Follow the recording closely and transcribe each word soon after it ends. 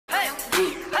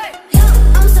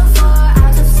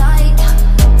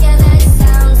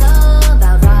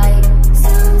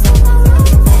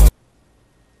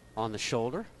on the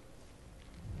shoulder.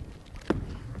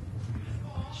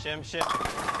 Shim.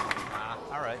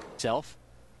 All right. Self.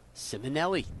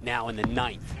 Ciminelli now in the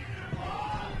 9th.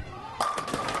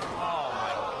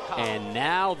 Oh, and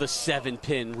now the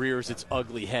 7-pin rears its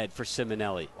ugly head for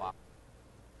Ciminelli. Wow.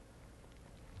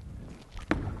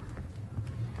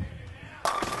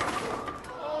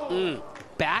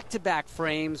 Back-to-back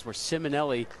frames where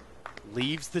Ciminelli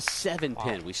leaves the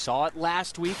 7-pin. Wow. We saw it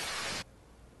last week.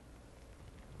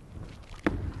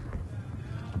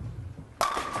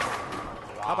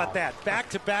 How about that?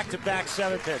 Back-to-back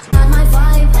 7-pins.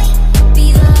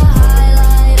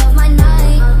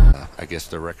 I guess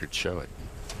the records show it.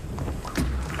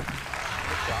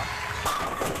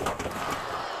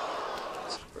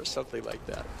 Or something like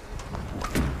that.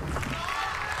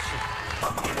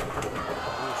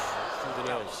 Through the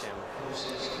nose.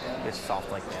 It's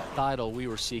soft like that. Title we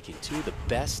were seeking. Two of the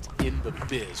best in the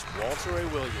biz. Walter A.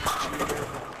 Williams Jr.,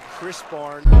 Chris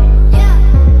Barnes.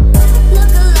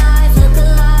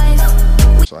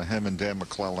 So him and Dan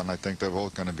McClellan, I think they're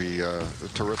both going to be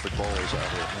terrific bowlers out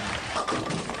here.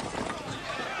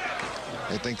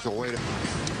 I think the way to...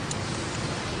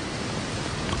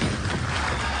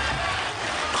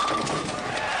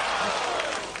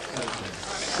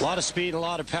 A lot of speed and a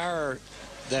lot of power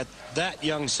that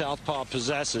young southpaw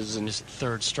possesses. And his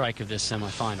 3rd strike of this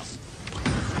semifinal.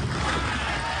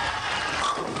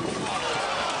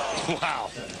 Wow.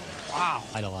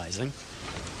 Idolizing.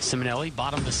 Ciminelli,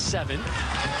 bottom to 7.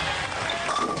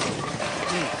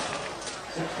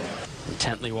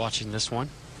 Intently watching this one.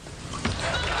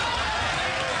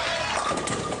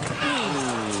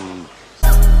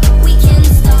 We can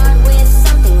start with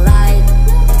something light.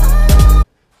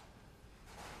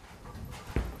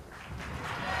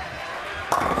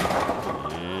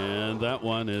 And that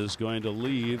one is going to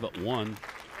leave 1.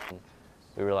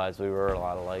 We realized we were a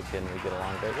lot alike and we get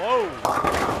along great. Whoa!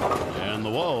 And the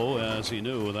whoa, as he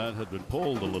knew that had been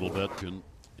pulled a little bit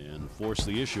and forced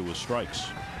the issue with strikes.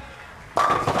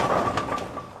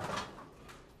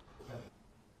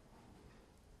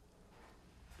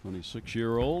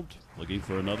 26-year-old looking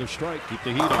for another strike. Keep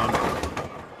the heat on.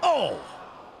 Oh!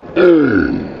 I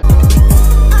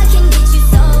can get you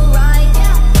so right.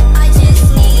 I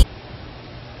just need.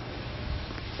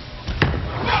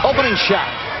 Opening shot.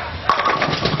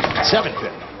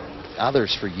 7-pin.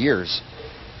 Others for years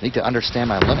need to understand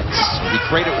my limits. Be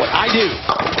great at what I do.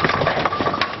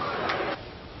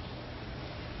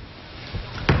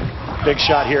 Big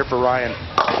shot here for Ryan.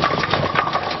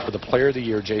 For the Player of the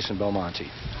Year, Jason Belmonte.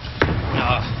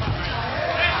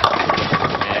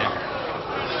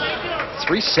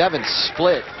 3-7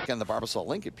 split. On the Barbasol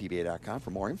link at PBA.com for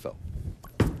more info.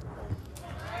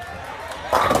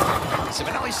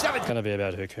 Ciminelli 7. It's going to be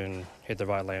about who can hit the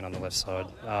right lane on the left side.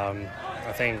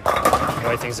 I think the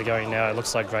way things are going now, it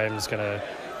looks like Graham's going to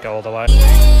go all the way.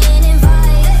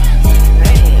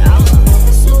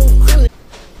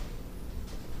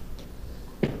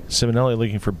 Ciminelli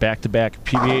looking for back-to-back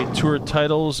PBA Tour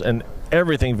titles, and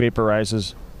everything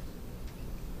vaporizes.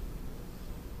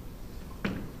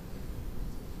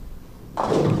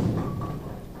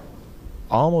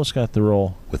 Almost got the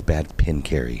roll. With bad pin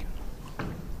carry.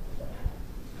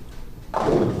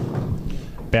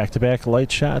 Back-to-back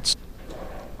light shots.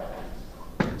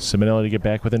 Ciminelli to get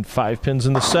back within 5 pins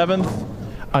in the 7th.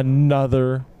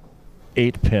 Another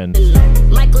 8-pin.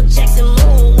 Michael Jackson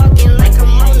moonwalking like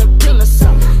I'm on a pill or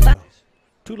something.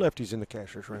 2 lefties in the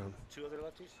cashier's round. 2 other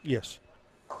lefties? Yes.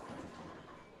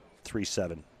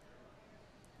 3-7.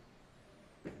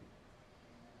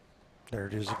 There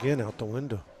it is again, out the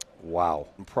window. Wow.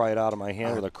 And pry it out of my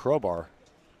hand with a crowbar.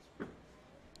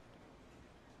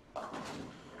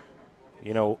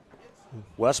 You know,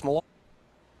 Wes Malone.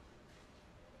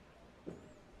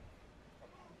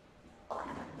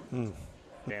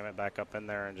 Damn it, back up in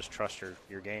there and just trust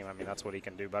your game. I mean, that's what he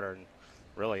can do better than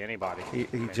really anybody. He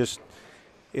just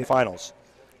in finals.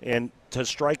 And to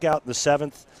strike out in the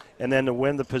 7th and then to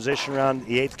win the position round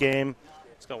the 8th game.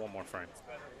 Let's go one more frame.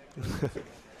 You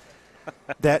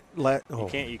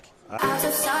can't. Out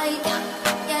of sight,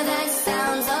 yeah, that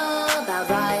sounds about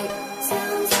right.